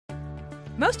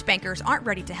Most bankers aren't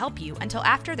ready to help you until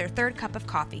after their third cup of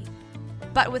coffee.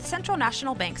 But with Central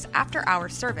National Bank's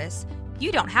after-hours service,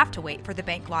 you don't have to wait for the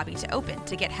bank lobby to open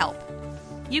to get help.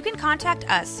 You can contact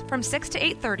us from 6 to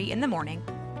 8:30 in the morning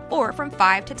or from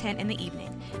 5 to 10 in the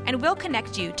evening, and we'll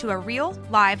connect you to a real,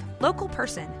 live, local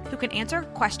person who can answer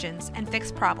questions and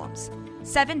fix problems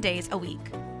 7 days a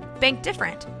week. Bank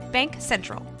different. Bank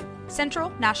Central. Central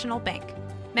National Bank.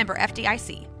 Member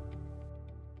FDIC.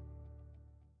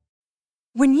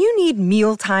 When you need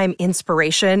mealtime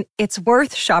inspiration, it's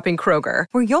worth shopping Kroger,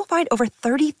 where you'll find over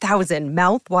 30,000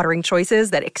 mouth-watering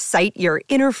choices that excite your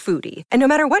inner foodie. And no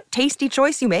matter what tasty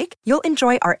choice you make, you'll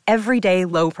enjoy our everyday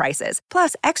low prices,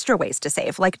 plus extra ways to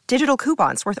save, like digital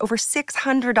coupons worth over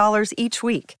 $600 each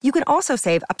week. You can also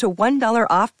save up to $1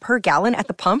 off per gallon at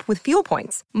the pump with fuel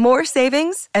points. More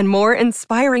savings and more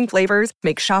inspiring flavors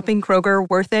make shopping Kroger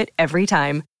worth it every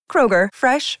time. Kroger,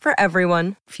 fresh for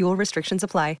everyone. Fuel restrictions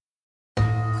apply.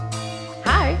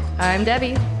 Hi, I'm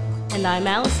Debbie. And I'm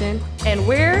Allison. And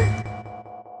we're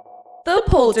the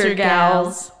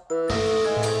Poltergals.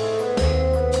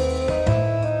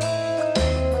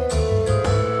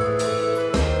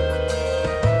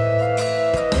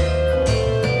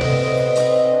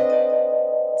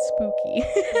 Spooky.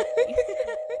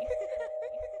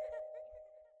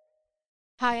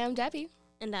 Hi, I'm Debbie.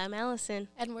 And I'm Allison.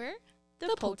 And we're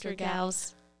the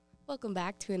Poltergals. Welcome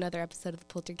back to another episode of the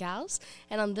Poltergals.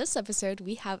 And on this episode,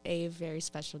 we have a very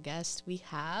special guest. We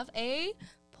have a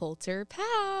Polter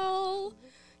Pal.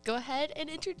 Go ahead and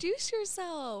introduce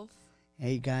yourself.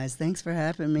 Hey guys, thanks for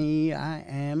having me. I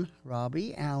am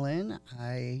Robby Allen.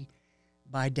 I,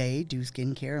 by day, do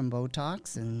skincare and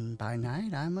Botox, and by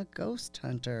night, I'm a ghost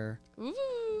hunter. Ooh.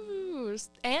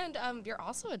 And you're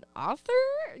also an author?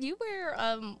 You wear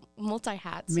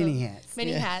multi-hats. Many hats.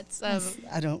 Many hats.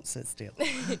 I don't sit still.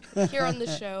 Here on the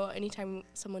show, anytime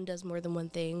someone does more than one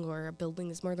thing or a building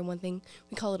is more than one thing,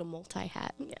 we call it a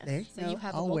multi-hat. Yes. There So you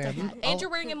have I'll a multi-hat. And you're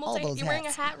wearing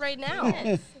a hat right now.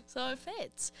 Yes. So it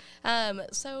fits.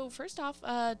 So first off,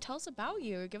 tell us about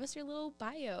you. Give us your little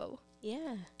bio.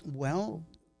 Yeah. Well,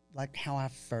 like how I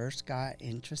first got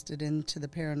interested into the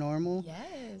paranormal.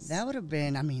 Yes. That would have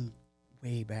been,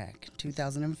 way back,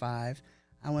 2005.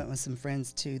 I went with some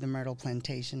friends to the Myrtle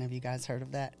Plantation. Have you guys heard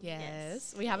of that?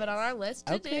 Yes. We have it on our list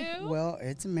to do. Well,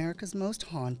 it's America's Most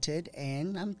Haunted,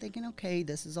 and I'm thinking, okay,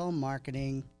 this is all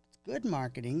marketing. It's good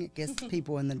marketing. It gets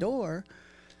people in the door,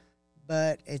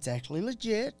 but it's actually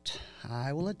legit.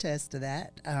 I will attest to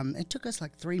that. It took us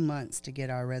like 3 months to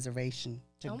get our reservation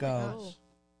to go.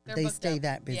 They stay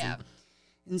that busy. Yeah.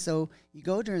 And so you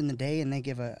go during the day, and they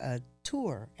give a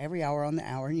tour every hour on the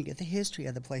hour, and you get the history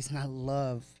of the place. And I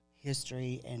love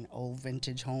history and old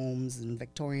vintage homes and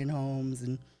Victorian homes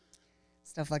and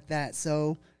stuff like that.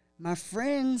 So my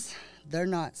friends, they're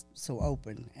not so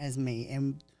open as me.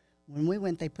 And when we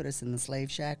went, they put us in the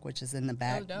slave shack, which is in the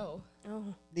back. Oh,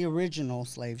 no. The original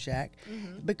slave shack,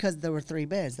 because there were 3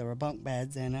 beds. There were bunk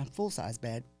beds and a full-size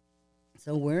bed.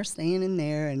 So we're staying in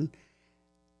there, and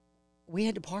we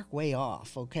had to park way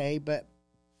off, okay? But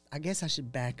I guess I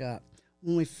should back up.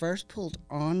 When we first pulled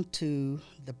onto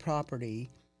the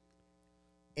property,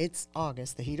 it's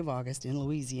August, the heat of August in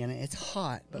Louisiana. It's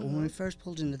hot, but when we first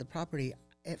pulled into the property,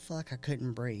 it felt like I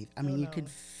couldn't breathe. You could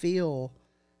feel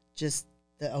just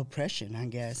the oppression, I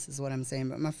guess, is what I'm saying.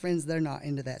 But my friends, they're not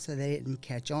into that, so they didn't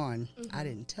catch on. I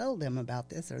didn't tell them about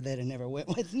this, or they'd have never went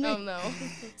with me. Oh, no.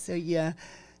 So, yeah.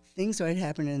 Things started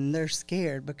happening, and they're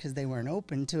scared because they weren't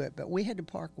open to it. But we had to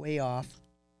park way off,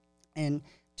 and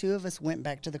 2 of us went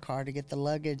back to the car to get the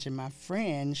luggage, and my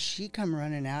friend, she come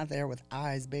running out there with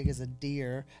eyes big as a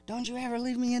deer. Don't you ever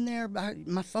leave me in there.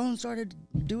 My phone started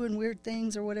doing weird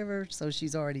things or whatever. So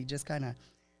she's already just kind of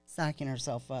psyching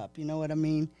herself up. You know what I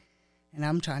mean? And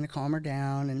I'm trying to calm her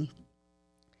down, and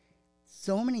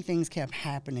so many things kept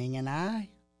happening, and I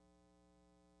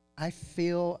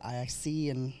feel, I see,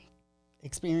 and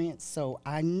experience. So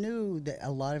I knew that a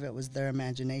lot of it was their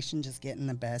imagination just getting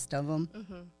the best of them.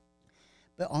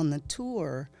 But on the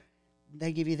tour,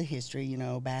 they give you the history,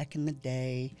 back in the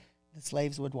day, the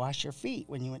slaves would wash your feet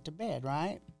when you went to bed,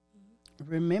 right?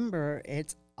 Remember,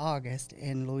 it's August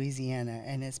in Louisiana,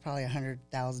 and it's probably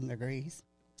 100,000 degrees.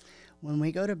 When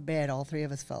we go to bed, all 3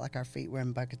 of us felt like our feet were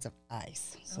in buckets of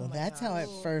ice. So that's how it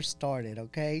first started,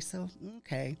 okay? So,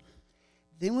 okay.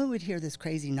 Then we would hear this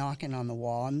crazy knocking on the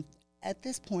wall, and at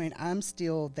this point,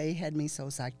 they had me so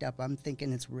psyched up, I'm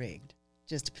thinking it's rigged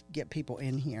just to get people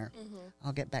in here.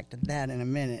 I'll get back to that in a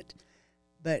minute.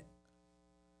 But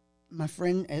my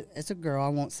friend, it's a girl, I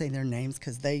won't say their names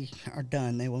because they are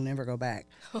done. They will never go back.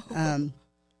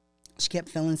 She kept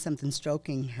feeling something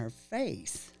stroking her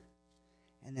face.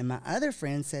 And then my other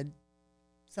friend said,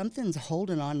 something's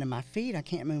holding on to my feet. I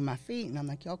can't move my feet. And I'm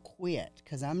like, y'all quit,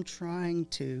 because I'm trying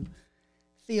to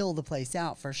feel the place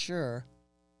out for sure.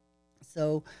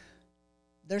 So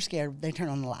they're scared. They turn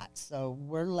on the lights. So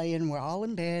we're all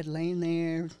in bed, laying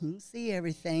there. You can see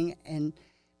everything. And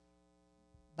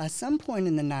by some point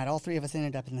in the night, all three of us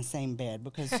ended up in the same bed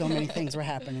because so many things were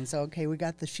happening. So, okay, we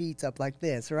got the sheets up like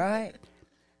this, right?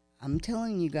 I'm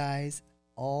telling you guys,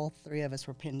 all three of us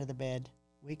were pinned to the bed.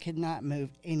 We could not move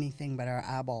anything but our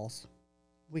eyeballs.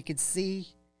 We could see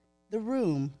the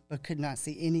room, but could not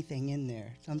see anything in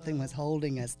there. Something was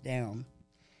holding us down.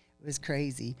 It was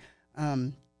crazy.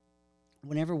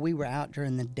 Whenever we were out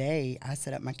during the day, I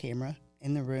set up my camera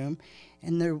in the room,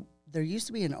 and there used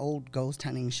to be an old ghost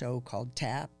hunting show called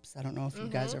Taps. I don't know if you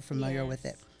guys are familiar with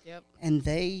it. Yep. And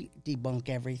they debunk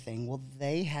everything. Well,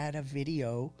 they had a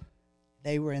video.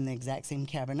 They were in the exact same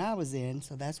cabin I was in,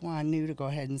 so that's why I knew to go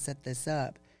ahead and set this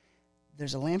up.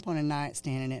 There's a lamp on a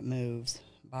nightstand, and it moves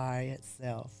by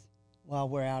itself while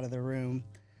we're out of the room.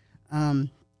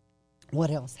 What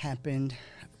else happened?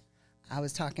 I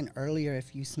was talking earlier,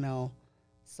 if you smell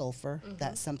sulfur,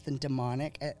 that's something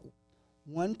demonic. At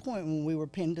one point when we were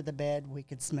pinned to the bed, we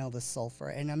could smell the sulfur,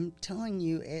 and I'm telling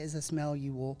you, it is a smell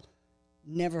you will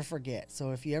never forget.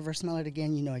 So if you ever smell it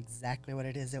again, you know exactly what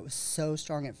it is. It was so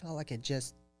strong, it felt like it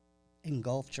just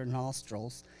engulfed your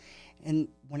nostrils. And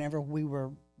whenever we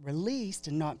were released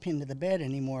and not pinned to the bed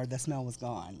anymore, the smell was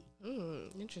gone.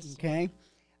 Interesting. Okay.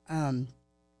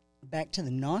 Back to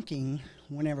the knocking,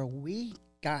 whenever we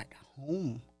got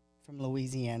home from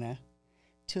Louisiana,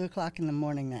 2 o'clock in the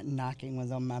morning, that knocking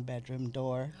was on my bedroom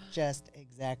door, just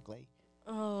exactly.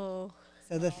 Oh.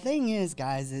 So the thing is,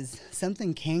 guys, is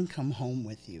something can come home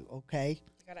with you, okay?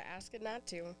 You gotta ask it not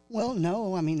to. Well,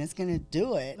 no, I mean, it's going to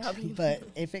do it. But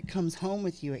if it comes home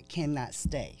with you, it cannot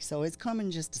stay. So it's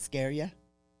coming just to scare you.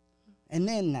 And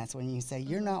then that's when you say,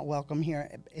 you're not welcome here.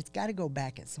 It's got to go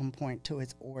back at some point to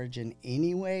its origin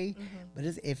anyway. But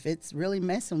if it's really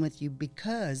messing with you,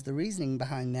 because the reasoning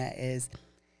behind that is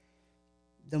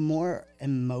the more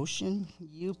emotion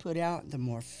you put out, the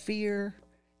more fear,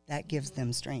 that gives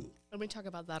them strength. And we talk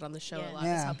about that on the show a lot,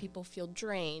 Yeah. is how people feel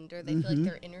drained, or they feel like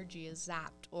their energy is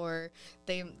zapped, or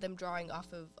them drawing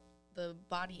off of the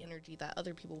body energy that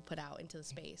other people put out into the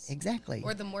space. Exactly.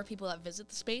 Or the more people that visit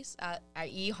the space,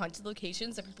 i.e. haunted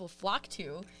locations that people flock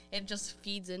to, it just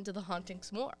feeds into the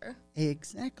hauntings more.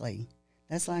 Exactly.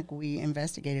 That's like we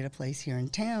investigated a place here in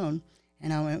town,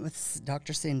 and I went with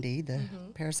Dr. Cindy, the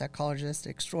parapsychologist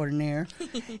extraordinaire,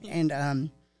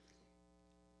 and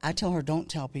I tell her, don't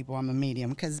tell people I'm a medium,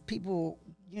 because people,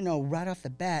 you know, right off the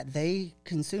bat, they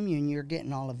consume you and you're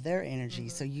getting all of their energy,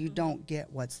 so you don't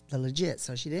get what's the legit.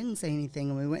 So she didn't say anything,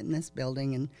 and we went in this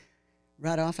building, and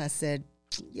right off I said,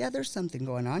 yeah, there's something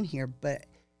going on here, but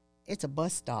it's a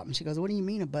bus stop. And she goes, what do you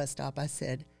mean a bus stop? I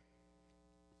said,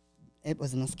 it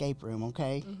was an escape room,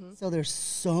 okay? So there's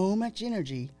so much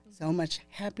energy, so much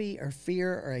happy or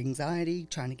fear or anxiety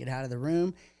trying to get out of the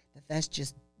room, that's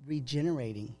just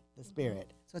regenerating the spirit.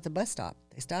 So it's a bus stop.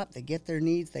 They stop, they get their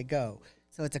needs, they go.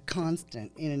 So it's a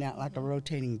constant in and out, like a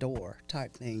rotating door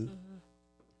type thing.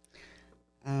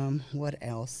 What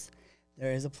else?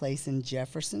 There is a place in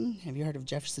Jefferson. Have you heard of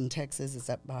Jefferson, Texas? It's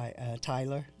up by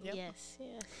Tyler. Yep. Yes.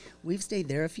 We've stayed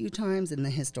there a few times in the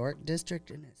historic district,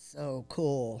 and it's so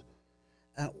cool.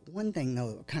 One thing,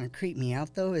 though, that kind of creeped me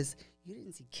out, though, is you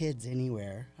didn't see kids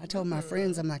anywhere. I told my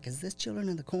friends, I'm like, is this Children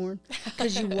of the Corn?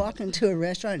 Because you walk into a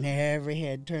restaurant and every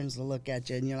head turns to look at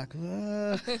you, and you're like,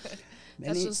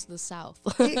 That's just the South.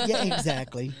 Yeah,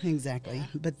 exactly.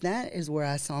 But that is where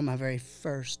I saw my very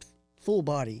first full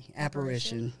body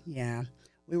apparition. Yeah.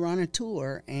 We were on a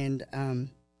tour, and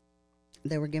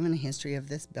they were giving a history of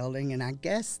this building, and I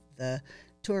guess the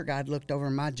tour guide looked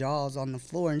over my jaws on the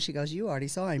floor, and she goes, you already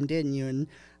saw him, didn't you? And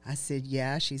I said,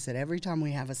 yeah. She said, every time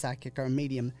we have a psychic or a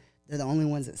medium, they're the only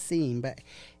ones that see him. But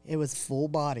it was full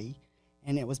body,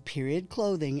 and it was period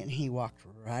clothing, and he walked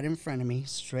right in front of me,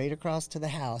 straight across to the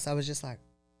house. I was just like,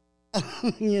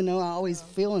 you know, I always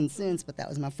feel and sense, but that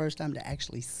was my first time to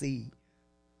actually see.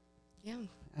 Yeah.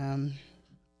 I don't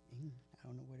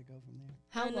know where to go from there.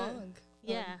 How long?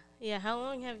 Yeah. How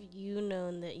long have you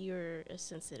known that you're a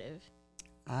sensitive?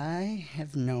 I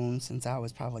have known since I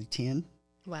was probably 10.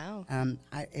 Wow.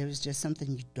 It was just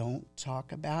something you don't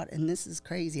talk about, and this is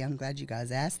crazy. I'm glad you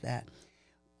guys asked that.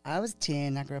 I was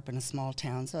 10. I grew up in a small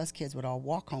town, so us kids would all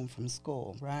walk home from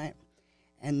school, right?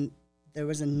 And there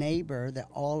was a neighbor that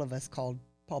all of us called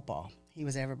Pawpaw. He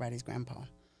was everybody's grandpa.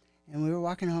 And we were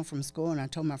walking home from school, and I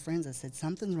told my friends, I said,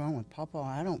 something's wrong with Pawpaw.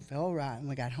 I don't feel right. And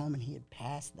we got home, and he had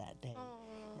passed that day.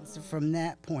 And so from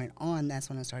that point on, that's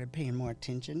when I started paying more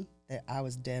attention, that I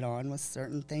was dead on with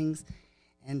certain things.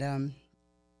 And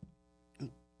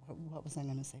what was I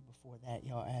going to say before that?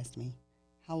 Y'all asked me.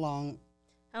 How long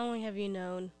have you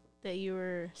known that you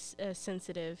were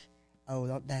sensitive?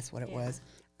 Oh, that's what it was.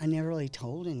 I never really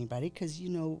told anybody because, a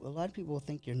lot of people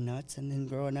think you're nuts. And then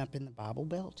growing up in the Bible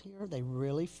Belt here, they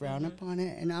really frown upon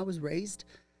it. And I was raised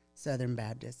Southern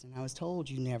Baptist, and I was told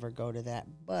you never go to that.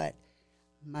 But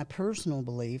my personal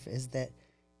belief is that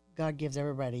God gives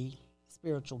everybody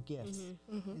spiritual gifts.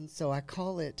 And so I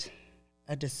call it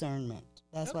a discernment.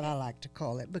 That's what I like to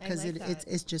call it because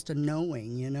it's just a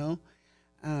knowing,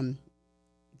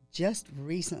 Just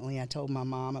recently I told my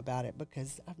mom about it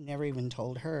because I've never even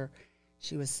told her.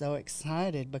 She was so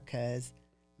excited because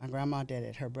my grandma did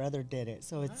it, her brother did it.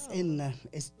 So it's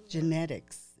it's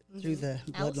genetics through the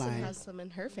Allison bloodline. has some in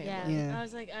her family. Yeah. I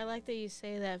was like, I like that you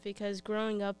say that because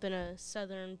growing up in a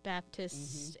Southern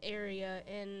Baptist area,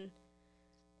 and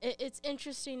it's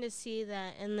interesting to see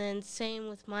that. And then same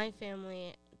with my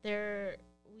family.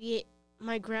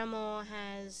 My grandma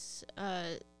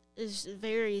is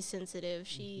very sensitive.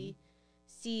 She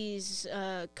sees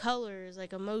colors,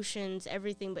 like emotions,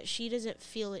 everything, but she doesn't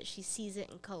feel it. She sees it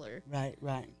in color.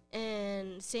 Right.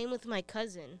 And same with my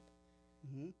cousin.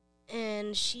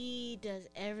 And she does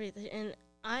everything. And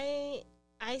I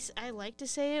like to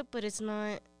say it, but it's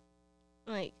not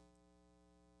like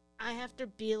I have to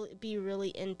be really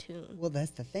in tune. Well,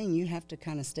 that's the thing. You have to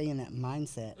kind of stay in that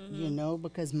mindset,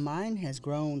 because mine has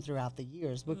grown throughout the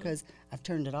years because I've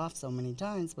turned it off so many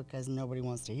times because nobody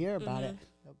wants to hear about it.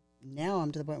 But now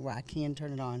I'm to the point where I can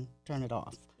turn it on, turn it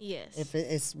off. Yes. If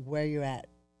it's where you're at,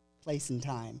 place and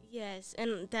time. Yes,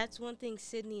 and that's one thing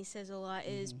Sydney says a lot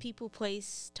is people,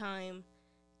 place, time,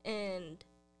 and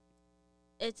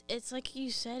it's like you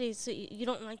said, you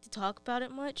don't like to talk about it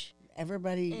much.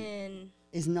 Everybody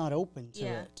is not open to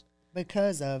it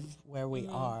because of where we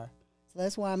are. So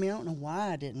that's why, I don't know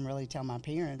why I didn't really tell my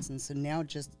parents. And so now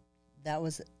that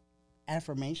was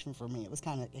affirmation for me. It was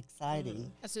kind of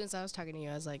exciting. As soon as I was talking to you,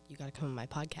 I was like, you got to come on my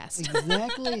podcast.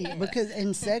 Exactly. Because,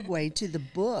 and segue to the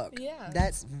book, Yeah.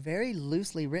 that's very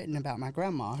loosely written about my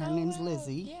grandma. Her name's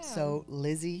Lizzie. Yeah. So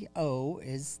Lizzie O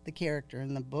is the character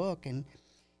in the book, and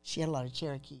she had a lot of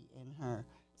Cherokee in her.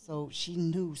 So she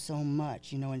knew so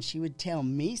much, and she would tell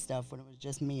me stuff when it was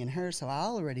just me and her. So I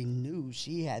already knew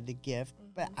she had the gift,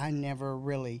 but I never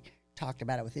really talked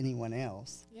about it with anyone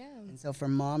else. Yeah. And so for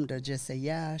Mom to just say,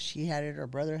 yeah, she had it, her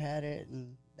brother had it,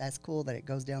 and that's cool that it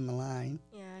goes down the line.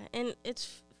 Yeah, and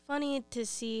it's funny to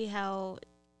see how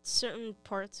certain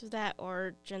parts of that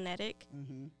are genetic.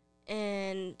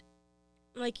 And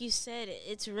like you said,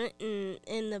 it's written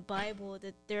in the Bible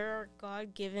that there are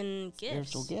God-given gifts.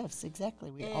 Spiritual gifts,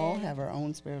 exactly. We all have our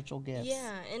own spiritual gifts.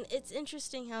 Yeah, and it's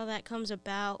interesting how that comes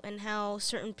about and how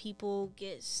certain people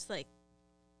get,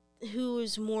 who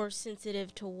is more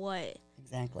sensitive to what.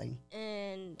 Exactly.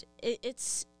 And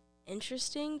it's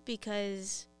interesting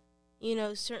because,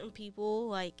 certain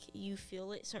people, you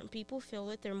feel it. Certain people feel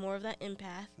it. They're more of that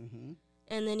empath.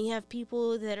 And then you have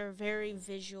people that are very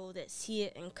visual, that see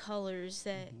it in colors.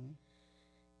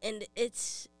 And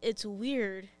it's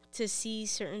weird to see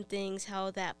certain things,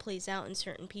 how that plays out in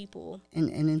certain people.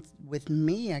 And it's, with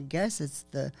me, I guess it's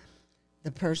the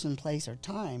person, place, or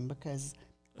time, because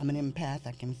I'm an empath.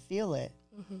 I can feel it.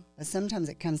 But sometimes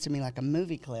it comes to me like a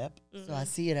movie clip, so I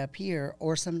see it up here,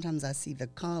 or sometimes I see the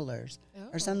colors,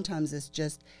 or sometimes it's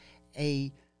just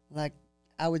I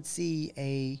would see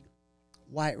a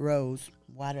white rose.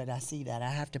 Why did I see that? I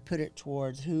have to put it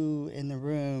towards who in the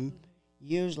room.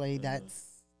 Usually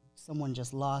that's someone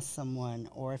just lost someone,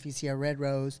 or if you see a red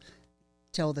rose,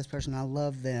 tell this person I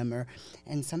love them,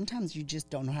 and sometimes you just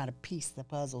don't know how to piece the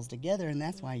puzzles together, and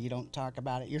that's why you don't talk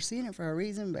about it. You're seeing it for a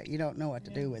reason, but you don't know what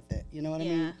to do with it. You know what I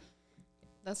mean?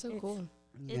 That's so cool.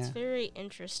 It's very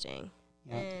interesting.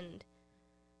 Yeah. And,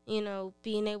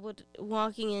 being able to,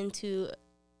 walking into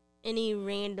any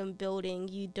random building,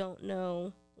 you don't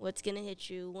know what's going to hit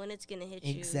you, when it's going to hit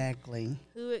Exactly. you,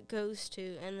 who it goes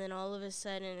to, and then all of a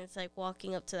sudden it's like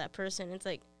walking up to that person, it's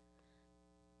like,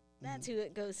 that's who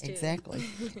it goes to. Exactly.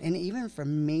 And even for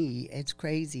me, it's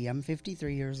crazy. I'm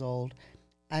 53 years old.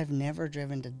 I've never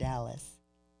driven to Dallas.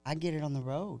 I get it on the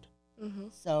road.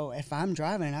 So if I'm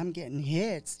driving, I'm getting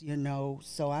hits,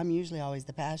 so I'm usually always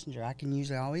the passenger. I can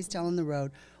usually always tell on the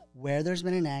road where there's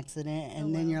been an accident,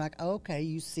 and then you're like, oh, okay,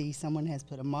 you see someone has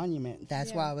put a monument.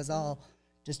 That's why I was all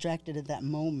distracted at that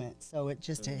moment. So it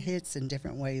just it hits in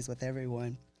different ways with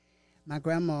everyone. My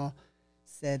grandma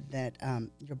said that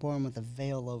you're born with a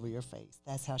veil over your face.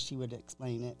 That's how she would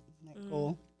explain it. Isn't that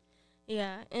cool?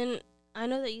 Yeah, and I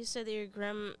know that you said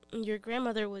that your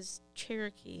grandmother was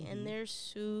Cherokee, and they're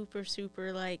super,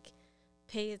 super, like,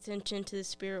 pay attention to the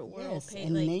spirit world. Yes,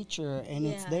 and nature, and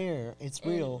it's there. It's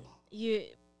real. You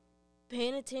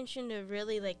paying attention to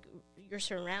really, like, your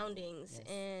surroundings.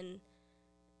 And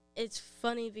it's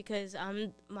funny because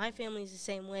my family's the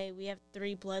same way. We have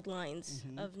 3 bloodlines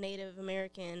of Native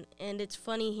American, and it's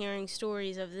funny hearing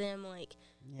stories of them, like...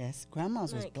 Yes,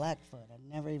 Grandma's was Blackfoot.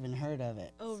 I've never even heard of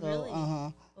it. Oh, really?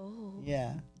 Uh-huh. Oh.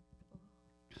 Yeah.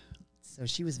 So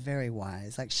she was very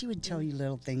wise. Like, she would tell you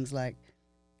little things like,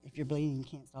 if you're bleeding, you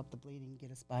can't stop the bleeding,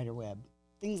 get a spider web.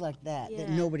 Things like that that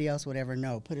nobody else would ever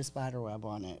know. Put a spider web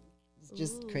on it. It's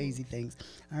just crazy things.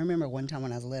 I remember one time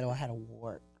when I was little, I had a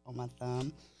wart on my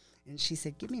thumb. And she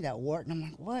said, give me that wart. And I'm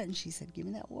like, what? And she said, give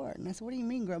me that wart. And I said, what do you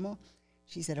mean, Grandma?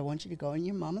 She said, I want you to go in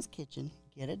your mama's kitchen,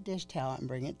 get a dish towel, and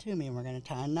bring it to me. And we're going to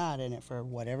tie a knot in it for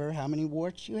how many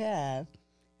warts you have.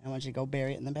 And I want you to go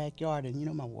bury it in the backyard.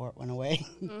 And, my wart went away.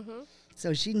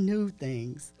 So she knew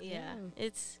things. Yeah,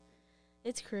 it's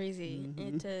crazy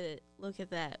to look at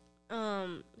that.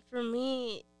 For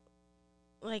me,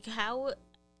 like, how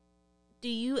do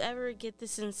you ever get the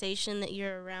sensation that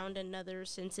you're around another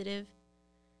sensitive?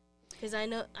 Because I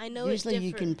know usually it's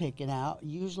you can pick it out.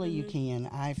 Usually you can,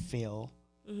 I feel.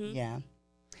 Yeah.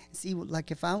 See, like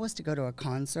if I was to go to a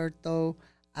concert, though,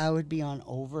 I would be on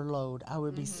overload. I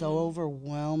would be so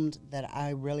overwhelmed that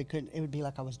I really couldn't. It would be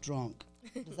like I was drunk.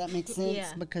 Does that make sense?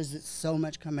 Yeah. Because it's so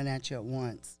much coming at you at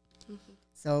once.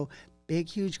 So big,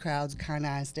 huge crowds, kind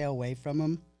of I stay away from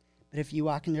them. But if you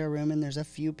walk into a room and there's a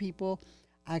few people,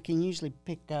 I can usually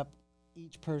pick up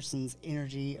each person's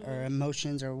energy or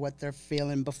emotions or what they're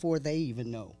feeling before they even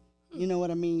know. You know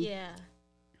what I mean? Yeah.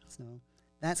 So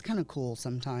that's kind of cool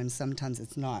sometimes. Sometimes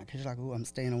it's not because you're like, oh, I'm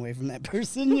staying away from that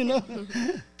person,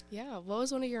 Yeah. What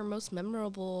was one of your most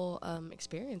memorable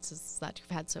experiences that you've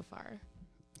had so far?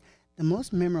 The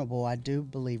most memorable, I do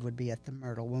believe, would be at the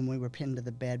Myrtle when we were pinned to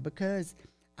the bed because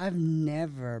I've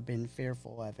never been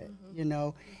fearful of it,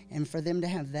 and for them to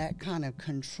have that kind of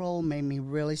control made me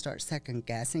really start second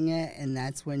guessing it. And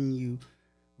that's when you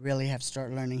really have to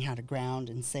start learning how to ground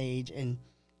and sage and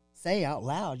say out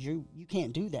loud, you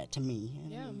can't do that to me.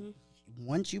 And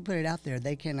once you put it out there,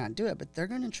 they cannot do it, but they're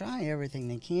going to try everything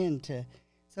they can to.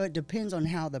 So it depends on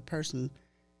how the person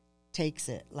takes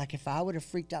it. Like if I would have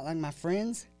freaked out like my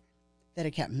friends, that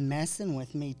it kept messing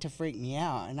with me to freak me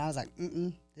out. And I was like,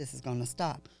 this is going to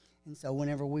stop. And so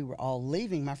whenever we were all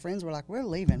leaving, my friends were like, we're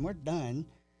leaving, we're done.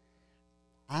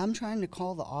 I'm trying to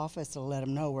call the office to let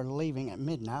them know we're leaving at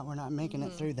midnight. We're not making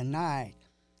it through the night.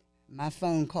 My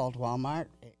phone called Walmart.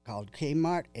 It called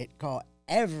Kmart. It called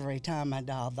every time I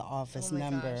dialed the office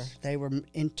number. Gosh. They were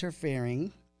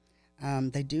interfering.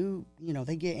 They do,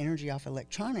 they get energy off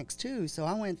electronics too. So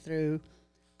I went through,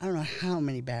 I don't know how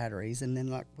many batteries, and then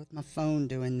like with my phone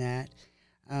doing that.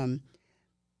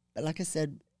 But like I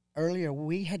said earlier,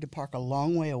 we had to park a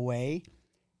long way away.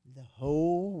 The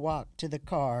whole walk to the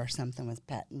car, something was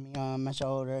patting me on my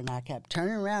shoulder, and I kept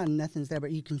turning around, and nothing's there,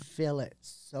 but you can feel it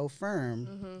so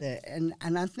firm. That, and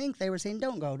I think they were saying,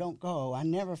 don't go, don't go. I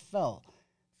never felt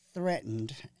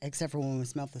threatened, except for when we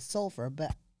smelled the sulfur,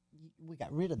 but we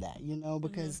got rid of that,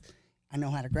 because I know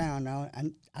how to ground.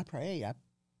 I pray. I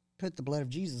put the blood of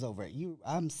Jesus over it.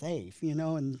 I'm safe,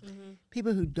 and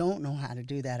people who don't know how to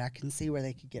do that, I can see where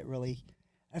they could get really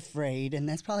afraid, and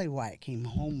that's probably why it came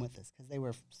home with us, because they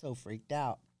were so freaked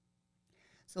out.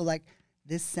 So, like,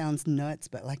 this sounds nuts,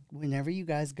 but, like, whenever you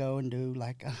guys go and do,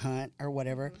 like, a hunt or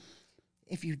whatever,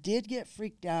 if you did get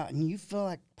freaked out and you feel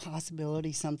like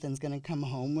possibility something's going to come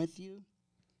home with you,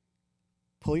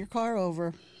 pull your car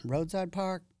over, roadside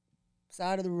park,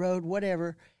 side of the road,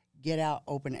 whatever, get out,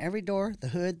 open every door, the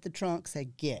hood, the trunk, say,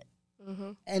 get.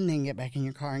 And then get back in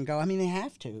your car and go. I mean, they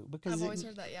have to, because I've always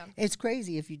heard that, yeah. It's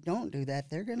crazy. If you don't do that,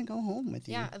 they're going to go home with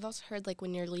you. Yeah, I've also heard, like,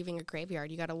 when you're leaving a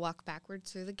graveyard, you got to walk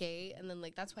backwards through the gate, and then,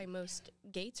 like, that's why most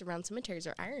gates around cemeteries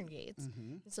are iron gates,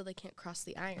 so they can't cross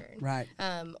the iron. Right.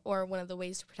 Or one of the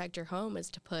ways to protect your home is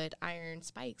to put iron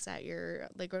spikes at your,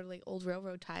 like, or, like, old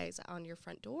railroad ties on your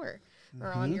front door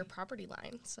or on your property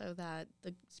line so that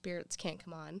the spirits can't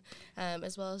come on,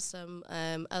 as well as some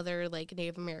other, like,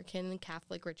 Native American and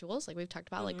Catholic rituals, like we've talked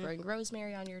about, like growing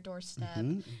rosemary on your doorstep,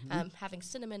 having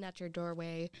cinnamon at your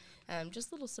doorway,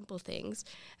 just little simple things.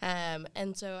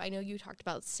 And so I know you talked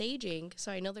about saging,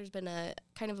 so I know there's been a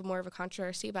kind of more of a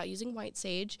controversy about using white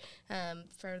sage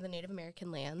for the Native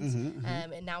American lands,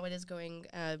 and now it is going,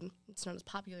 it's not as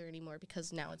popular anymore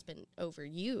because now it's been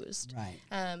overused.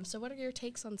 Right. So what are your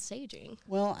takes on saging?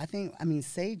 Well, I mean,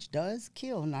 sage does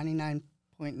kill 99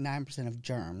 99.9% of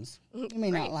germs. You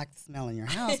may not like the smell in your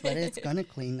house, but it's going to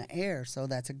clean the air, so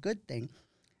that's a good thing.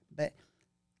 But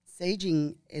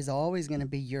saging is always going to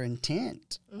be your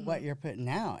intent, what you're putting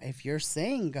out. If you're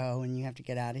saying go and you have to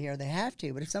get out of here, they have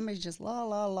to. But if somebody's just la,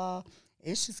 la, la,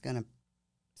 it's just going to,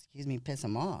 piss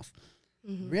them off.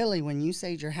 Really, when you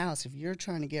sage your house, if you're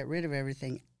trying to get rid of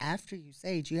everything after you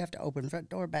sage, you have to open front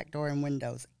door, back door, and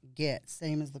windows.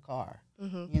 Same as the car.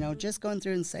 Just going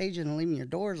through and saging and leaving your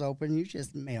doors open, you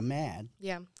just made them mad.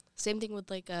 Yeah. Same thing with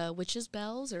like witches'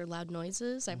 bells or loud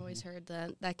noises. I've always heard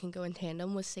that can go in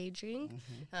tandem with saging.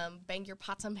 Bang your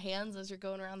pots and pans as you're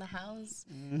going around the house.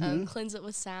 Cleanse it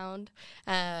with sound.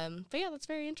 But yeah, that's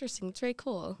very interesting. It's very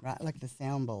cool. Right, like the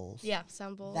sound bowls. Yeah,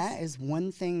 sound bowls. That is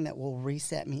one thing that will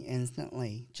reset me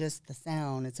instantly. Just the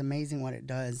sound. It's amazing what it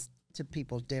does to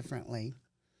people differently.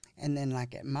 And then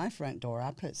like at my front door,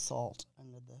 I put salt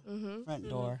under the front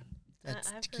door.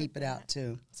 That's to keep it out,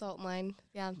 too. Salt line,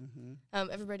 yeah.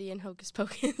 Everybody in Hocus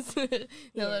Pocus,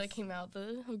 know that it came out,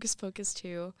 the Hocus Pocus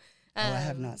 2. I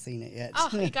have not seen it yet. Oh,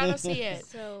 you gotta see it.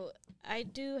 So I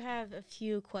do have a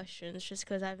few questions just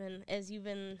because as you've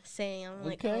been saying, I'm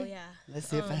like, oh, yeah. Let's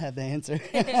see if I have the answer.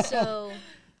 So,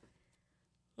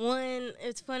 one,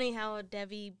 it's funny how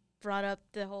Debbie brought up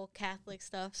the whole Catholic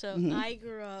stuff. So I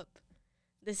grew up,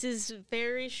 this is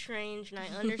very strange, and I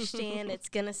understand it's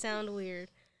going to sound weird.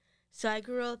 So I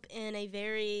grew up in a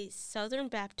very Southern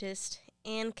Baptist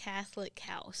and Catholic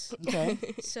house. Okay.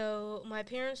 So my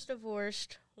parents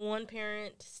divorced. One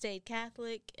parent stayed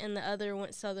Catholic, and the other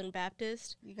went Southern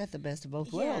Baptist. You got the best of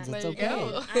both worlds. It's there you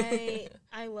okay. go.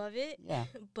 I love it. Yeah.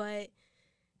 But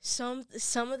some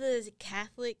of the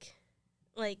Catholic,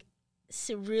 like,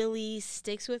 really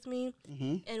sticks with me.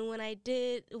 And when I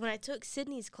took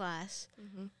Sydney's class,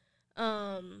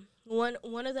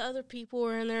 one of the other people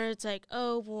were in there. It's like,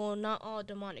 oh, well, not all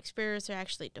demonic spirits are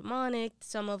actually demonic.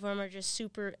 Some of them are just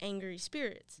super angry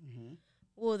spirits.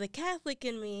 Well, the Catholic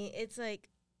in me, it's like,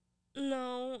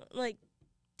 no, like,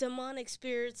 demonic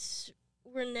spirits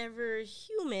were never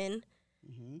human,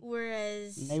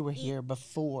 whereas they were here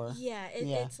before. Yeah,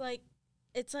 it's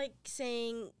like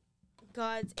saying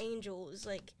God's angels,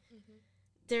 like,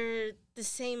 they're the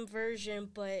same version,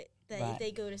 but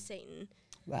they go to Satan.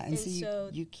 Right, and so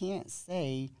you can't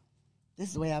say, this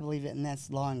is the way I believe it, and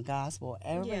that's law and gospel.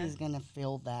 Everybody's going to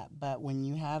feel that, but when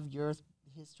you have your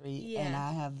history and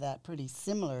I have that pretty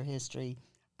similar history,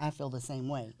 I feel the same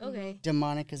way. Okay.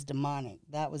 Demonic is demonic.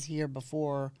 That was here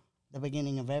before the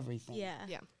beginning of everything.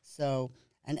 Yeah. So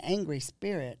an angry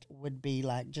spirit would be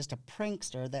like just a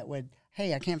prankster that would,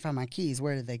 hey, I can't find my keys.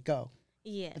 Where did they go?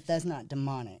 Yeah. But that's not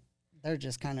demonic. They're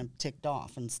just kind of ticked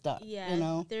off and stuck. Yeah. You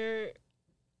know?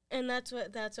 And that's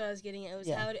what I was getting at. Was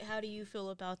how do you feel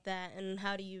about that, and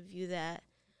how do you view that?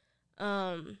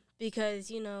 Because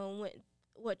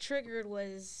what triggered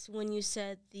was when you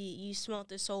said you smelt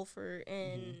the sulfur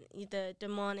and the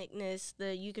demonicness.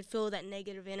 You could feel that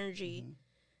negative energy,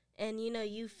 and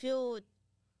you feel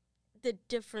the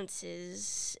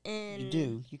differences. And you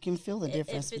do. You can feel the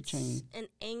difference between an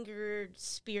angered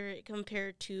spirit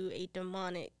compared to a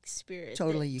demonic spirit.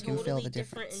 Totally, you can feel the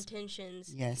different difference.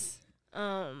 intentions. Yes.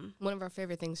 One of our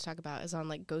favorite things to talk about is on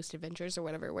like Ghost Adventures or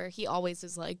whatever, where he always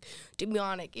is like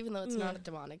demonic, even though it's not a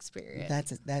demonic spirit.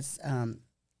 That's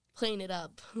playing it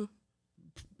up.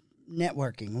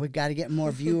 Networking. We've got to get more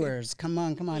viewers. Come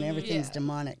on. Everything's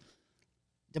demonic.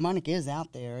 Demonic is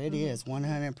out there. It is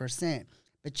 100%.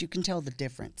 But you can tell the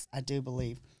difference. I do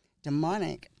believe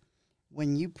demonic.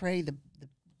 When you pray the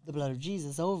blood of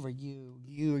Jesus over you,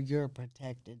 you're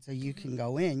protected, so you can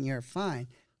go in. You're fine.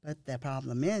 But the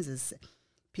problem is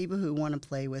people who want to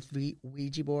play with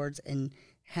Ouija boards and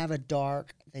have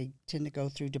they tend to go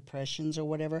through depressions or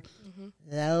whatever.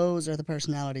 Those are the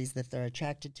personalities that they're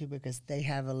attracted to because they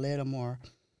have a little more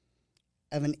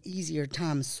of an easier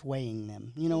time swaying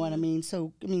them. You know what I mean?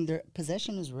 So, their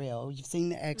possession is real. You've seen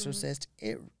The Exorcist.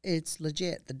 It's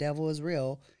legit. The devil is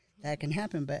real. That can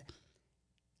happen. But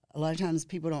a lot of times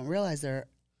people don't realize they're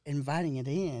inviting it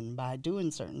in by doing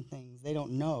certain things. They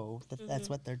don't know that that's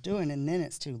what they're doing, and then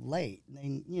it's too late. They,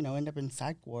 end up in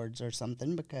psych wards or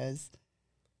something because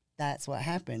that's what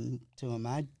happened to them.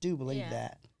 I do believe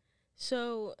that.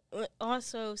 So,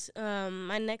 also,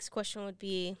 my next question would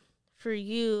be, for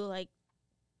you, like,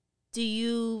 do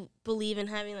you believe in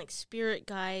having, like, spirit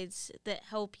guides that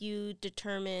help you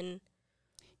determine,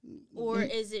 or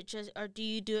is it just, or do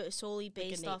you do it solely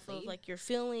based off of, like, your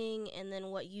feeling and then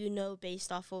what you know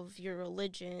based off of your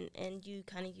religion, and you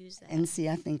kind of use that? And see,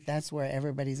 I think that's where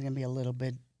everybody's going to be a little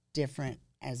bit different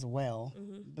as well.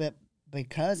 But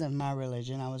because of my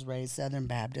religion, I was raised Southern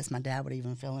Baptist. My dad would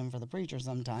even fill in for the preacher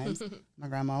sometimes. My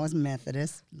grandma was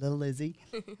Methodist, little Lizzie.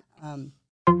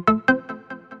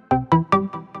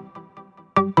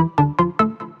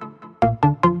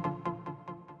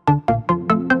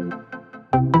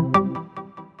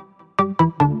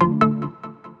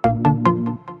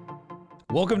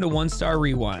 Welcome to One Star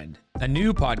Rewind, a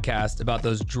new podcast about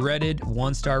those dreaded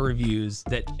one-star reviews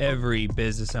that every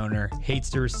business owner hates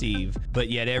to receive, but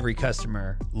yet every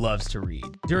customer loves to read.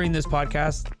 During this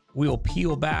podcast, we will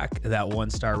peel back that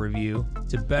one-star review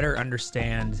to better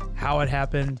understand how it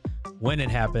happened, when it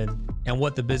happened, and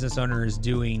what the business owner is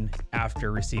doing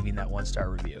after receiving that one-star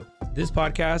review. This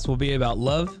podcast will be about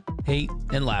love, hate,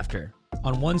 and laughter.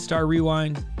 On One Star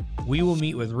Rewind, we will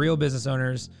meet with real business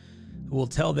owners who will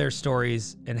tell their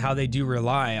stories and how they do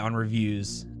rely on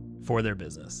reviews for their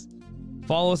business.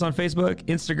 Follow us on Facebook,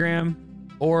 Instagram,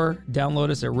 or download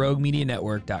us at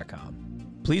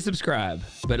roguemedianetwork.com. Please subscribe,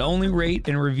 but only rate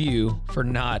and review for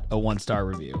not a one-star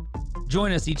review.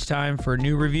 Join us each time for a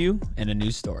new review and a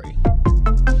new story.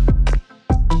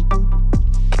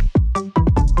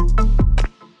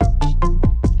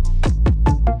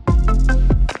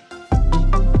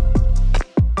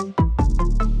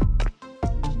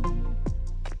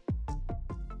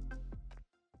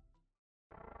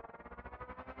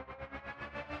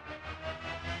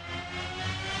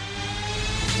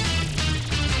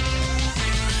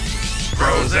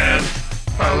 Bros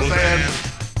and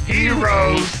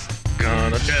heroes.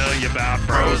 Gonna tell you about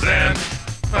bros and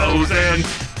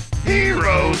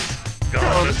heroes.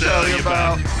 Gonna tell you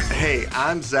about. Hey,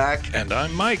 I'm Zach, And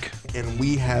I'm Mike. and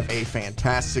we have a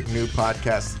fantastic new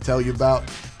podcast to tell you about.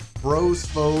 Bros,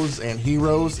 Foes, and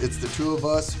Heroes. It's the two of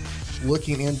us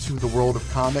looking into the world of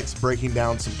comics, breaking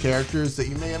down some characters that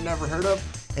you may have never heard of,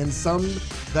 and some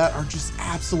that are just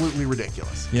absolutely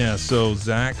ridiculous. Yeah, so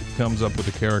Zach comes up with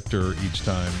a character each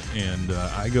time, and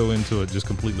I go into it just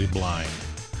completely blind.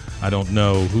 I don't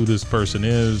know who this person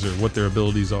is or what their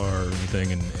abilities are or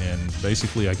anything, and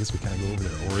basically I guess we kind of go over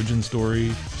their origin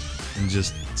story and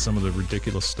just some of the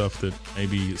ridiculous stuff that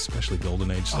maybe, especially Golden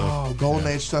Age stuff. Oh, Golden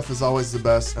Age stuff is always the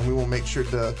best, and we will make sure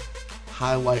to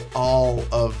highlight all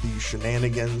of the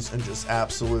shenanigans and just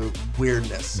absolute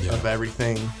weirdness of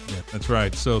everything. Yeah, that's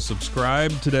right. So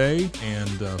subscribe today and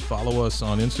follow us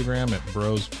on Instagram at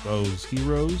Bros, Foes,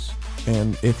 Heroes.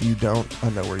 And if you don't, I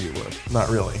know where you live. Not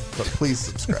really, but please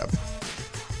subscribe.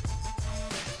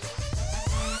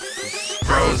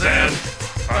 Bros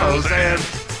and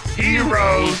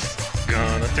heroes.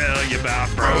 Gonna tell you about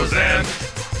bros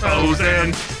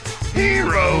and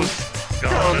heroes.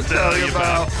 Gonna tell you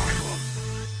about.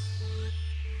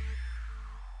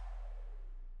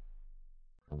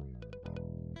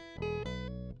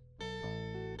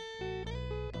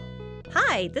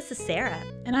 Hi, this is Sarah,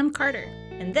 And I'm Carter.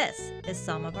 and this is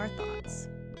Some of Our Thoughts.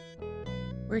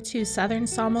 We're two Southern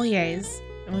sommeliers,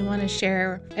 and we want to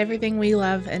share everything we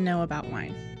love and know about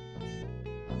wine.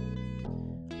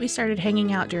 We started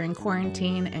hanging out during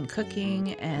quarantine and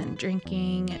cooking and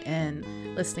drinking and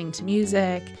listening to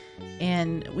music,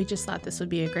 and we just thought this would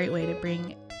be a great way to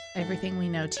bring everything we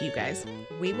know to you guys.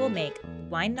 We will make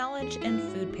wine knowledge and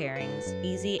food pairings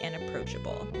easy and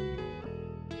approachable.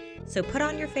 So put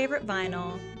on your favorite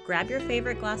vinyl, grab your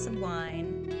favorite glass of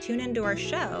wine, tune into our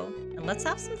show, and let's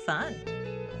have some fun.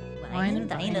 Wine and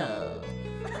vinyl.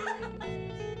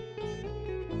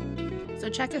 So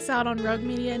check us out on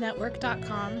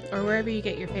roguemedianetwork.com or wherever you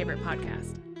get your favorite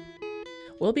podcast.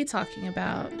 We'll be talking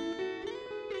about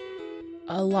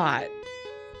a lot.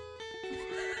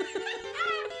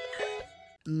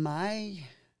 My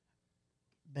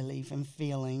belief and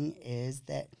feeling is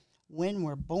that when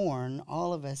we're born,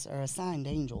 all of us are assigned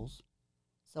angels.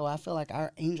 So I feel like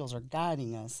our angels are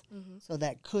guiding us. So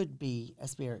that could be a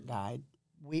spirit guide.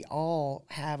 We all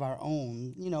have our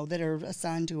own, that are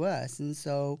assigned to us. And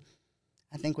so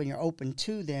I think when you're open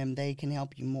to them, they can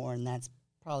help you more. And that's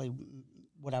probably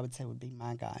what I would say would be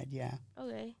my guide. Yeah.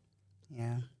 Okay.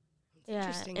 Yeah. Yeah.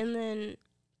 Interesting. And then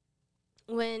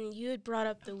when you had brought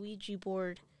up the Ouija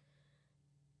board,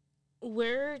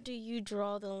 where do you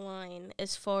draw the line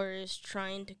as far as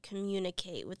trying to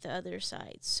communicate with the other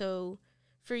side? So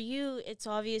for you, it's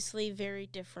obviously very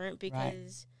different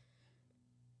because,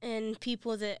 and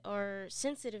people that are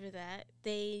sensitive to that,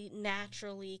 they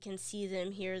naturally can see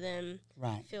them, hear them,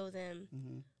 feel them.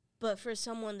 Mm-hmm. But for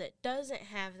someone that doesn't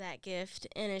have that gift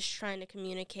and is trying to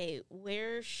communicate,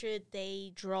 where should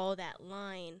they draw that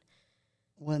line?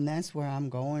 Well, and that's where I'm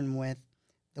going with.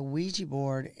 The Ouija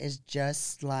board is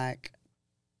just like,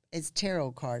 it's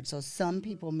tarot cards. So some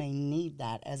people may need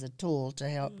that as a tool to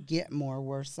help get more,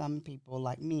 where some people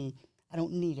like me, I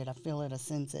don't need it. I feel it. I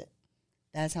sense it.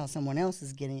 That's how someone else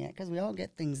is getting it, because we all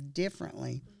get things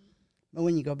differently. But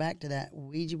when you go back to that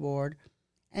Ouija board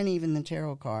and even the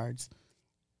tarot cards,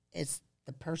 it's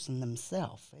the person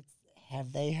themselves.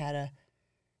 Have they had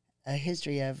a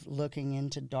history of looking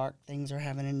into dark things or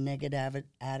having a negative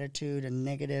attitude, a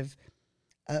negative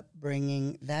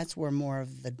upbringing? That's where more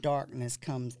of the darkness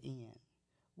comes in.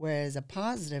 Whereas a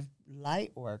positive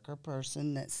light worker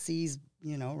person that sees,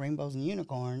 rainbows and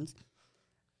unicorns,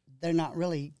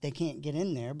 they can't get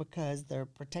in there because they're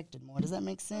protected more. Does that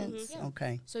make sense? Yeah.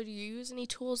 Okay. So do you use any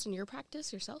tools in your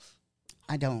practice yourself?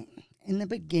 I don't. In the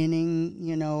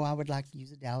beginning, I would like to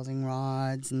use the dowsing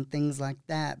rods and things like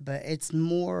that, but it's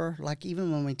more like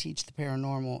even when we teach the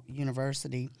paranormal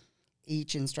university,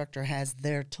 each instructor has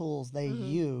their tools they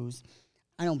use.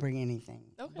 I don't bring anything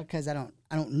because I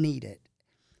don't need it.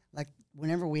 Like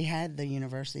whenever we had the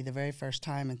university, the very first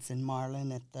time, it's in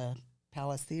Marlin at the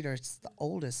Palace Theater. It's the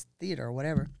oldest theater or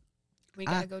whatever. We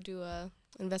got to go do a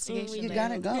investigation. You got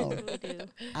to go.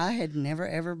 I had never,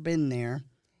 ever been there.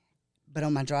 But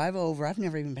on my drive over, I've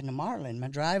never even been to Marlin. My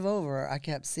drive over, I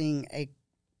kept seeing a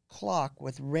clock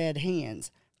with red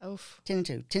hands. 10 and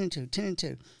 2, 10 and 2, 10 and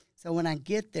 2. So when I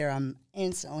get there, I'm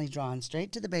instantly drawn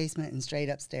straight to the basement and straight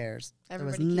upstairs.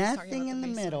 Everybody there was nothing in the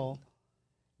middle,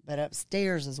 but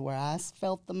upstairs is where I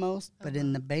felt the most. But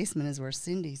in the basement is where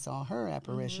Cindy saw her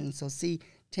apparition. So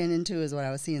 10 and 2 is what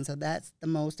I was seeing. So that's the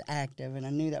most active, and I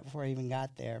knew that before I even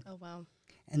got there. Oh, wow.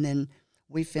 And then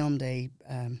we filmed a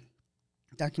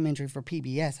documentary for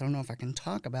PBS. I don't know if I can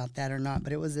talk about that or not,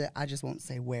 but it was I just won't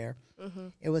say where.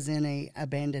 It was in a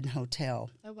abandoned hotel.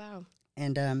 Oh, wow.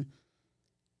 And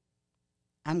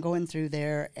I'm going through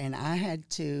there, and I had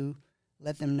to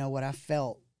let them know what I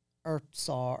felt or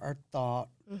saw or thought.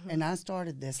 And I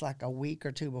started this like a week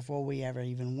or two before we ever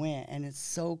even went. And it's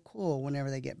so cool whenever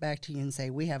they get back to you and say,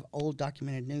 we have old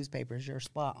documented newspapers, you're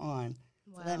spot on.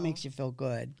 Wow. So that makes you feel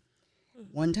good.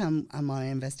 One time I'm on an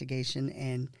investigation,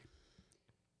 and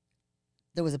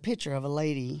there was a picture of a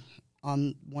lady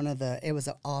on it was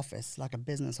an office, like a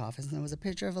business office, and there was a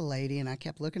picture of a lady, and I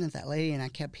kept looking at that lady, and I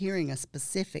kept hearing a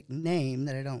specific name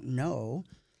that I don't know.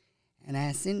 And I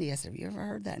asked Cindy, I said, have you ever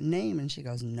heard that name? And she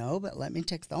goes, no, but let me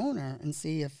text the owner and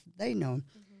see if they know.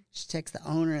 She texted the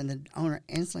owner, and the owner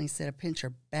instantly sent a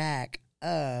picture back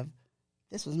of,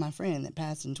 this was my friend that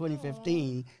passed in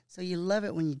 2015. So you love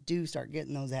it when you do start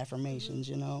getting those affirmations,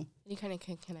 You kind of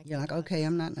can connect. You're like, okay,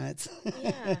 I'm not nuts.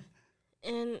 Yeah.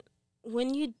 And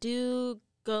when you do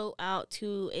go out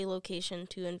to a location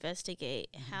to investigate,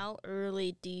 how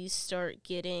early do you start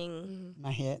getting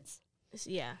my hits?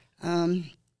 Yeah.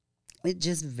 It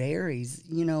just varies.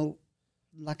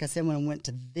 Like I said, when I went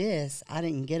to this, I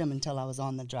didn't get them until I was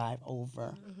on the drive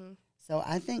over. So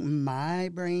I think my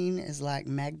brain is like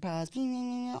magpies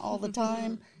all the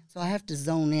time. So I have to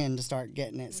zone in to start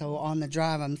getting it. So on the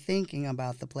drive, I'm thinking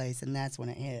about the place, and that's when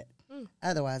it hit.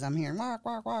 Otherwise, I'm hearing walk,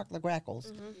 walk, walk, the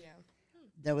grackles.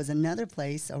 There was another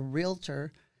place, a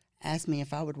realtor asked me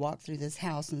if I would walk through this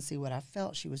house and see what I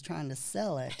felt. She was trying to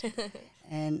sell it.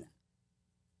 And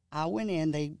I went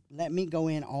in. They let me go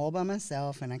in all by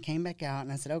myself, and I came back out,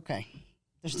 and I said, okay,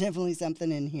 there's definitely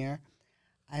something in here.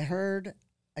 I heard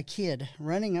a kid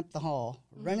running up the hall,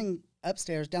 running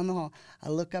upstairs, down the hall. I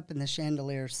look up, and the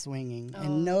chandelier's swinging,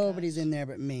 and nobody's in there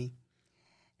but me.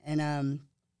 And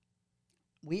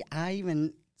I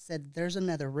even said, there's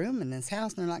another room in this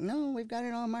house. And they're like, no, we've got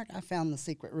it all marked. I found the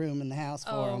secret room in the house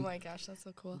for them. Oh, my gosh, that's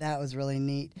so cool. That was really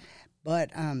neat. But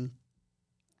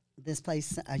this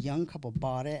place, a young couple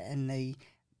bought it, and they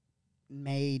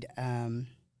made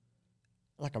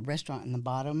like a restaurant in the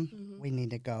bottom. We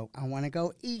need to go. I want to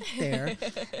go eat there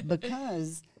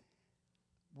because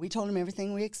we told them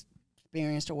everything we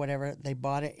experienced or whatever. They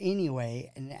bought it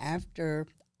anyway. And after,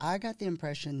 I got the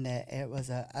impression that it was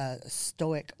a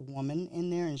stoic woman in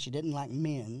there, and she didn't like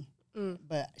men.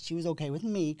 But she was okay with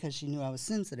me because she knew I was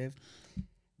sensitive.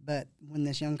 But when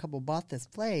this young couple bought this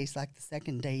place, like the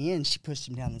second day in, she pushed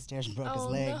him down the stairs and broke his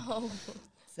leg. No.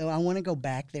 So I want to go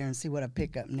back there and see what I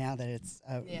pick up now that it's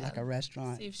like a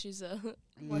restaurant. See if she's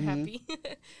more happy.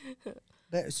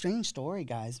 But a strange story,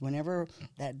 guys. Whenever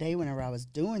I was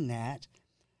doing that,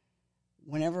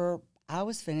 whenever I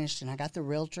was finished and I got the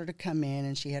realtor to come in,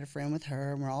 and she had a friend with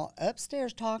her, and we're all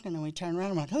upstairs talking, and we turn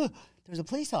around and I'm like, oh, there's a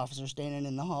police officer standing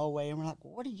in the hallway. And we're like,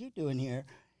 what are you doing here?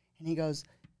 And he goes,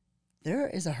 there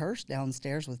is a hearse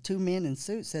downstairs with two men in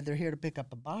suits, said they're here to pick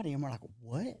up a body. And we're like,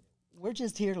 what? We're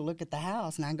just here to look at the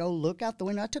house. And I go look out the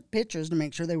window. I took pictures to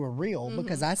make sure they were real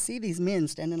because I see these men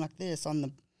standing like this on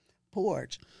the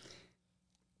porch.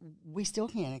 We still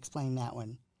can't explain that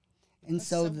one. And That's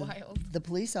so, so wild. the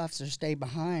police officer stayed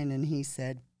behind, and he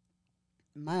said,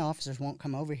 my officers won't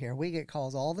come over here. We get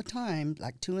calls all the time,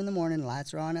 like 2 in the morning,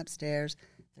 lights are on upstairs.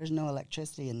 There's no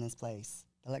electricity in this place.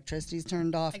 The electricity's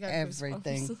turned off, I got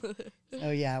everything. goosebumps.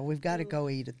 So, yeah, we've got to go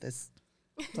eat at this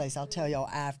place. I'll tell y'all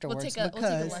afterwards. We'll take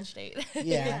a lunch date.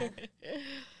 Yeah.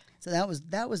 So that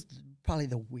was probably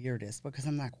the weirdest, because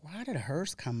I'm like, why did a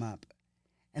hearse come up?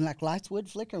 And like lights would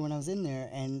flicker when I was in there,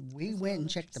 and we went and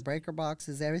checked the breaker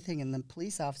boxes, everything, and the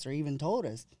police officer even told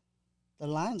us the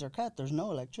lines are cut. There's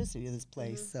no electricity to this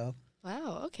place. So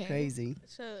Wow, okay. crazy.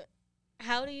 So,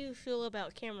 how do you feel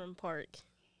about Cameron Park?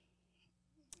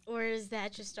 Or is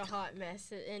that just a hot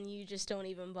mess and you just don't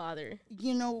even bother?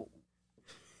 You know,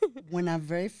 when I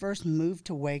very first moved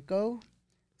to Waco,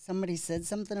 somebody said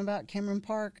something about Cameron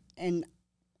Park, and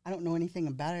I don't know anything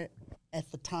about it at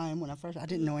the time when I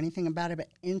didn't know anything about it, but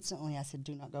instantly I said,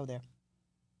 do not go there.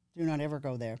 Do not ever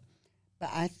go there.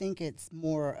 But I think it's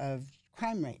more of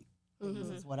crime rate. This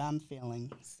is what I'm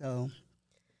feeling.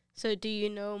 So do you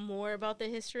know more about the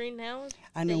history now?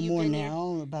 I know more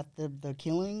now about the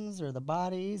killings or the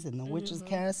bodies and the witch's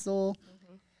castle.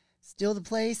 Still the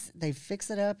place, they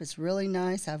fix it up. It's really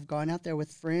nice. I've gone out there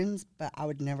with friends, but I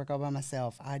would never go by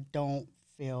myself. I don't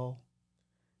feel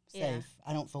safe.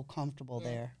 I don't feel comfortable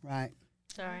there, right?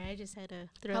 Sorry, I just had to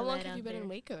throw How that long out have you been there. in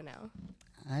Waco now?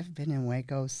 I've been in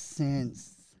Waco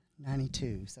since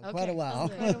 92, so quite a while.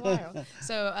 Quite a while.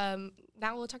 So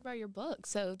now we'll talk about your book.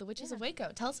 So The Witches of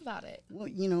Waco. Tell us about it. Well,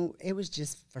 you know, it was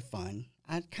just for fun.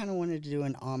 I kind of wanted to do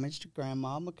an homage to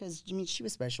Grandma because, I mean, she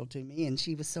was special to me, and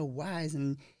she was so wise.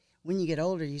 And when you get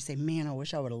older, you say, man, I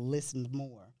wish I would have listened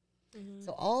more.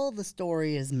 So all the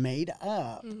story is made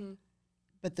up,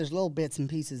 but there's little bits and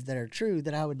pieces that are true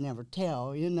that I would never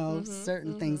tell, you know,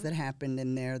 certain things that happened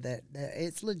in there that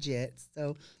it's legit.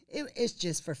 So it's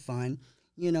just for fun.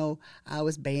 You know, I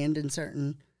was banned in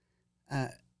certain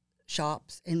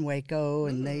shops in Waco,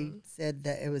 and they said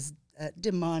that it was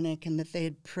demonic and that they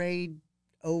had prayed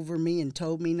over me and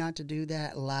told me not to do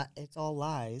that. It's all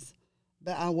lies.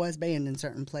 But I was banned in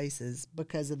certain places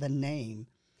because of the name.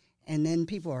 And then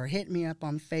people are hitting me up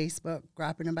on Facebook,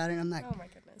 griping about it. And I'm like, Oh, my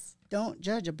goodness. don't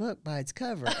judge a book by its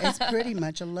cover. It's pretty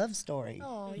much a love story.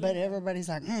 Oh, but everybody's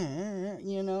like,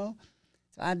 you know.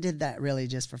 So I did that really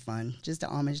just for fun, just a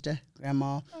homage to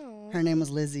Grandma. Her name was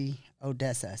Lizzie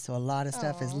Odessa, so a lot of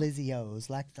stuff is Lizzie O's,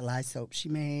 like the lye soap she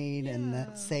made and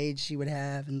the sage she would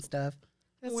have and stuff.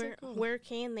 That's so cool. Where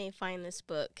can they find this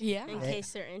book? Yeah. In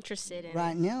case they're interested in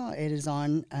Right it. now, it is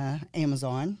on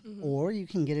Amazon, or you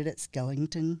can get it at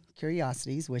Skellington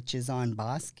Curiosities, which is on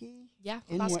Bosque. Yeah,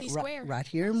 in Bosque Wa- Square. Right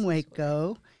here in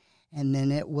Waco. And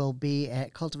then it will be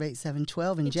at Cultivate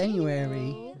 712 in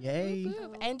January. Yay.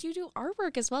 Woo-hoo. And you do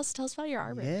artwork as well, so tell us about your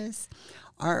artwork. Yes.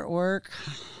 Artwork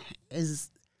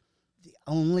is the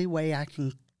only way I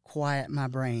can quiet my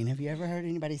brain. Have you ever heard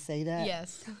anybody say that?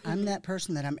 Yes. I'm that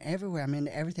person that I'm everywhere. I'm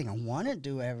into everything. I want to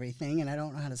do everything, and I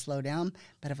don't know how to slow down.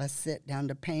 But if I sit down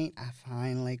to paint, I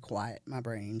finally quiet my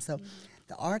brain. So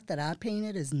the art that I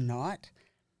painted is not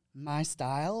my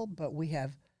style, but we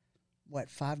have,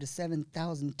 5,000 to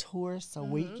 7,000 tourists a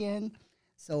weekend.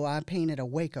 So I painted a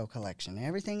Waco collection.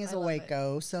 Everything is a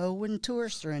Waco. So when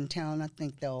tourists are in town, I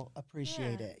think they'll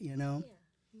appreciate it, you know?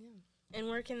 And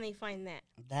where can they find that?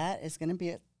 That is going to be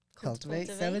at Cultivate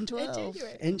Cultivate? 712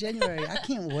 in January. I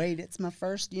can't wait. It's my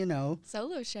first,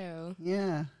 Solo show.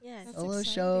 yeah, Yes. That's solo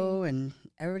exciting. show, and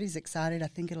everybody's excited. I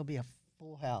think it'll be a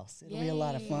full house. It'll be a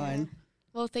lot of Yay. fun.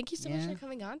 Well, thank you so much Yeah. for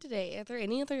coming on today. Are there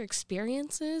any other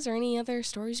experiences or any other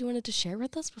stories you wanted to share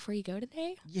with us before you go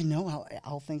today? You know,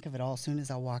 I'll think of it all as soon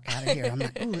as I walk out of here. I'm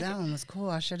like, oh, that one was cool.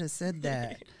 I should have said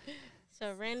that.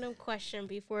 So, random question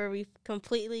before we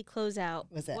completely close out.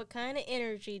 What's that? What kind of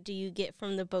energy do you get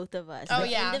from the both of us? Oh, Like,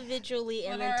 yeah. individually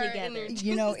and What then are our together. energies?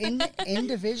 You know,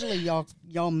 individually,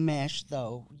 y'all mesh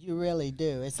though. You really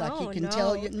do. It's like you Oh, can no.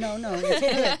 tell you. No, it's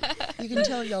good. You can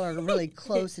tell y'all are really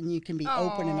close, and you can be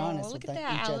open and honest Look with at each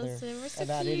that, other Allison. We're so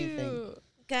about cute. anything.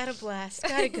 Got a blast.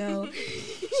 Gotta go.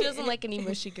 She doesn't like any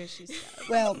mushy-gushy stuff.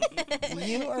 Well,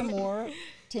 you are more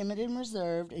timid and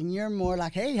reserved, and you're more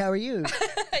like, "Hey, how are you?"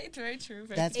 It's very true.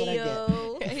 That's what I get.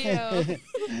 Ayo.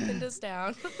 Pin us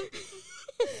down.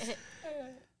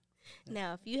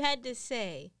 Now, if you had to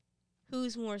say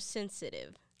who's more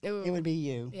sensitive, Ooh. it would be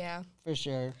you Yeah. for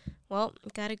sure. Well,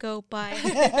 gotta go. Bye.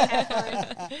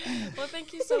 Well,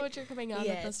 thank you so much for coming on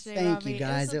with us today, Thank Robby. you,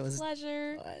 guys. It was a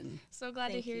pleasure. Fun. So glad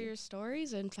to Thank hear you. your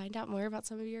stories and find out more about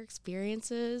some of your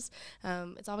experiences.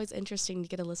 It's always interesting to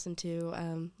get to listen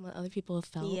to what other people have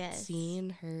felt, Yes. seen,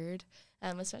 heard,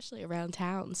 especially around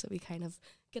town. So we kind of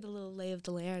get a little lay of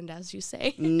the land, as you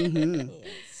say. Mm-hmm.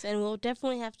 Yes, and we'll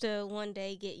definitely have to one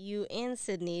day get you and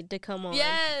Sydney to come on.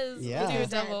 Yes, Yeah. we'll do a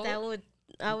That, double. that would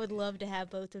I would love to have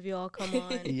both of you all come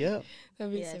on. Yep.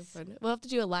 That'd be Yes. so fun. We'll have to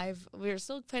do a live. We're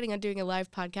still planning on doing a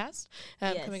live podcast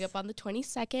coming Yes. up on the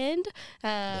 22nd.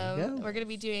 There you go. We're going to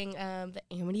be doing the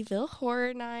Amityville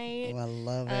Horror Night. Oh, I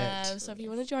love it. So if you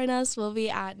want to join us, we'll be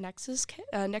at Nexus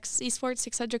Esports,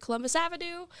 600 Columbus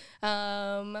Avenue.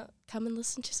 Come and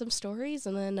listen to some stories,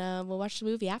 and then we'll watch the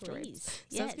movie afterwards. Please. So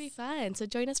it's going to be Yes. fun. So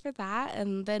join us for that,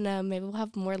 and then maybe we'll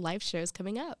have more live shows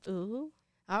coming up. Ooh,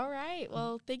 All right.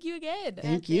 Well, thank you again.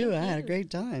 Thank you. thank I had a you. great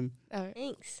time. All right.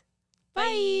 thanks.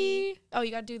 Bye. Oh,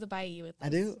 you got to do the bye with us. I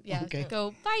do? Yeah. Okay.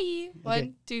 Go bye.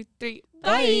 1, 2, 3.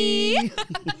 Bye.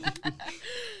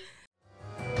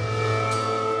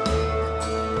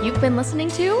 You've been listening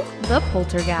to The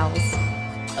Poltergals.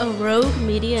 A Rogue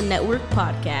Media Network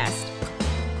podcast.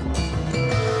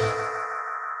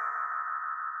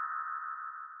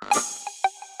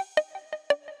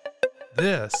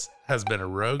 This has been a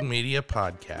Rogue Media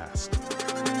podcast.